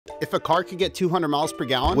If a car could get 200 miles per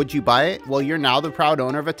gallon, would you buy it? Well, you're now the proud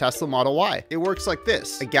owner of a Tesla Model Y. It works like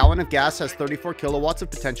this. A gallon of gas has 34 kilowatts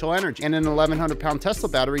of potential energy, and an 1,100-pound Tesla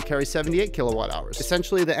battery carries 78 kilowatt hours,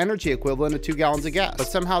 essentially the energy equivalent of 2 gallons of gas. But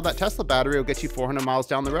somehow that Tesla battery will get you 400 miles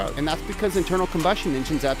down the road. And that's because internal combustion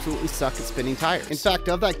engines absolutely suck at spinning tires. In fact,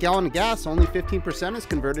 of that gallon of gas, only 15% is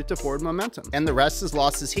converted to forward momentum, and the rest is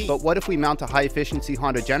lost as heat. But what if we mount a high-efficiency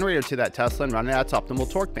Honda generator to that Tesla and run it at its optimal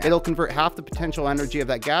torque band? It'll convert half the potential energy of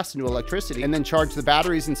that gas into electricity, and then charge the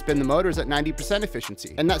batteries and spin the motors at 90%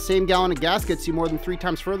 efficiency. And that same gallon of gas gets you more than 3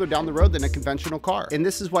 times further down the road than a conventional car. And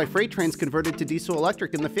this is why freight trains converted to diesel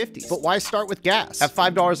electric in the 50s. But why start with gas? At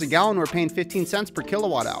 $5 a gallon, we're paying 15 cents per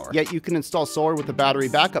kilowatt hour. Yet you can install solar with a battery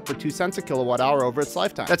backup for 2 cents a kilowatt hour over its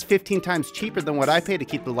lifetime. That's 15 times cheaper than what I pay to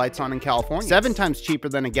keep the lights on in California, 7 times cheaper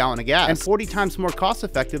than a gallon of gas, and 40 times more cost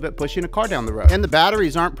effective at pushing a car down the road. And the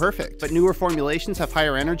batteries aren't perfect, but newer formulations have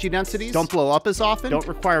higher energy densities, don't blow up as often, don't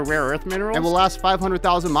require rare earth minerals, and will last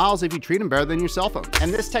 500,000 miles if you treat them better than your cell phone.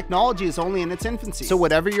 And this technology is only in its infancy. So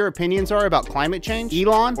whatever your opinions are about climate change,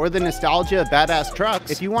 Elon, or the nostalgia of badass trucks,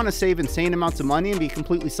 if you want to save insane amounts of money and be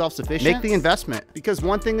completely self-sufficient, make the investment. Because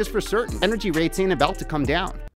one thing is for certain, energy rates ain't about to come down.